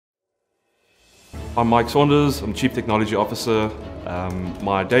I'm Mike Saunders, I'm Chief Technology Officer.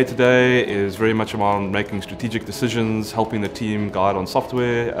 My day-to-day is very much around making strategic decisions, helping the team guide on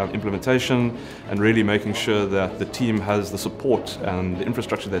software implementation, and really making sure that the team has the support and the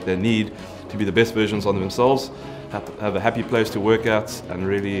infrastructure that they need to be the best versions of themselves, have a happy place to work at, and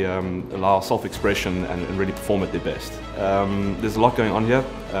really allow self-expression and really perform at their best. There's a lot going on here,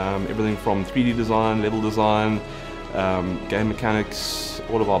 everything from 3D design, level design, game mechanics,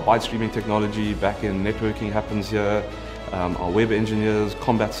 all of our byte streaming technology, back-end networking happens here, our web engineers,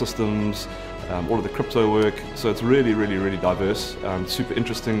 combat systems, all of the crypto work. So it's really diverse, super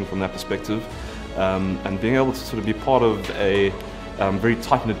interesting from that perspective. And being able to sort of be part of a very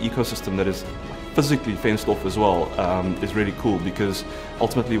tight-knit ecosystem that is physically fenced off as well is really cool, because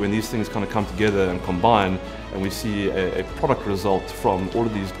ultimately when these things kind of come together and combine and we see a product result from all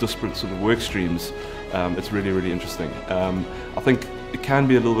of these disparate sort of work streams, it's really interesting. I think it can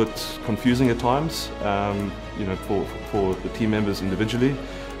be a little bit confusing at times, you know, for the team members individually,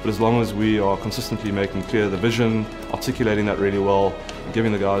 but as long as we are consistently making clear the vision, articulating that really well,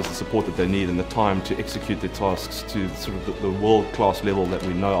 giving the guys the support that they need and the time to execute their tasks to sort of the world-class level that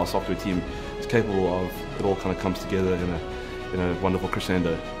we know our software team is capable of, it all kind of comes together in a wonderful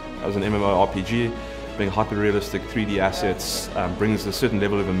crescendo. As an MMORPG, being hyper-realistic 3D assets brings a certain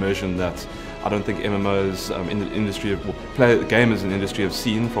level of immersion that I don't think MMOs in the industry, gamers in the industry have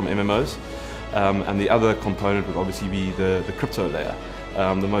seen from MMOs. And the other component would obviously be the crypto layer.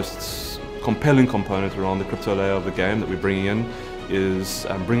 The most compelling component around the crypto layer of the game that we're bringing in is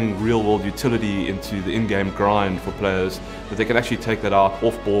bringing real-world utility into the in-game grind for players, that they can actually take that out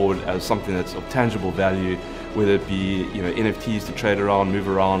off-board as something that's of tangible value, whether it be, you know, NFTs to trade around, move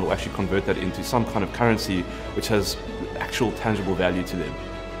around, or actually convert that into some kind of currency which has actual tangible value to them.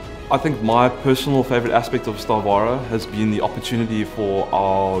 I think my personal favorite aspect of Starvara has been the opportunity for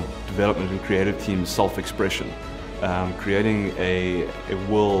our development and creative team's self-expression. Creating a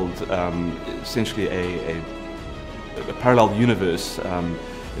world, essentially a parallel universe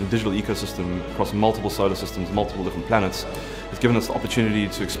in a digital ecosystem across multiple solar systems, multiple different planets, has given us the opportunity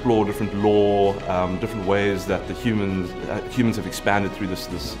to explore different lore, different ways that the humans have expanded through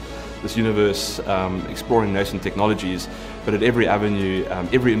this universe, exploring nascent technologies. But at every avenue,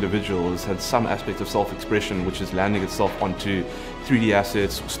 every individual has had some aspect of self-expression which is landing itself onto 3D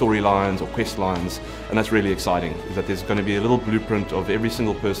assets, storylines or quest lines, and that's really exciting, is that there's going to be a little blueprint of every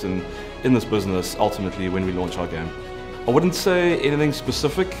single person in this business ultimately when we launch our game. I wouldn't say anything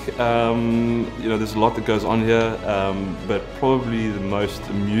specific, you know, there's a lot that goes on here, but probably the most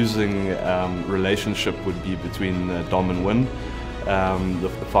amusing relationship would be between Dom and Win. The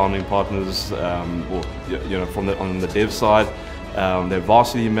founding partners, or, you know, on the dev side, they're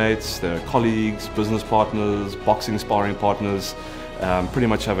varsity mates, they're colleagues, business partners, boxing sparring partners, pretty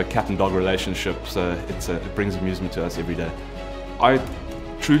much have a cat and dog relationship, so it brings amusement to us every day. I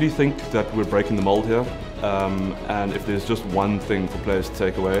truly think that we're breaking the mold here, and if there's just one thing for players to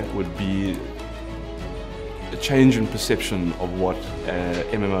take away, it would be a change in perception of what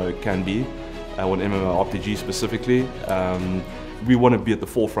MMO can be, what MMORPG specifically. We want to be at the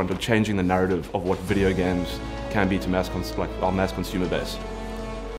forefront of changing the narrative of what video games can be to our mass consumer base.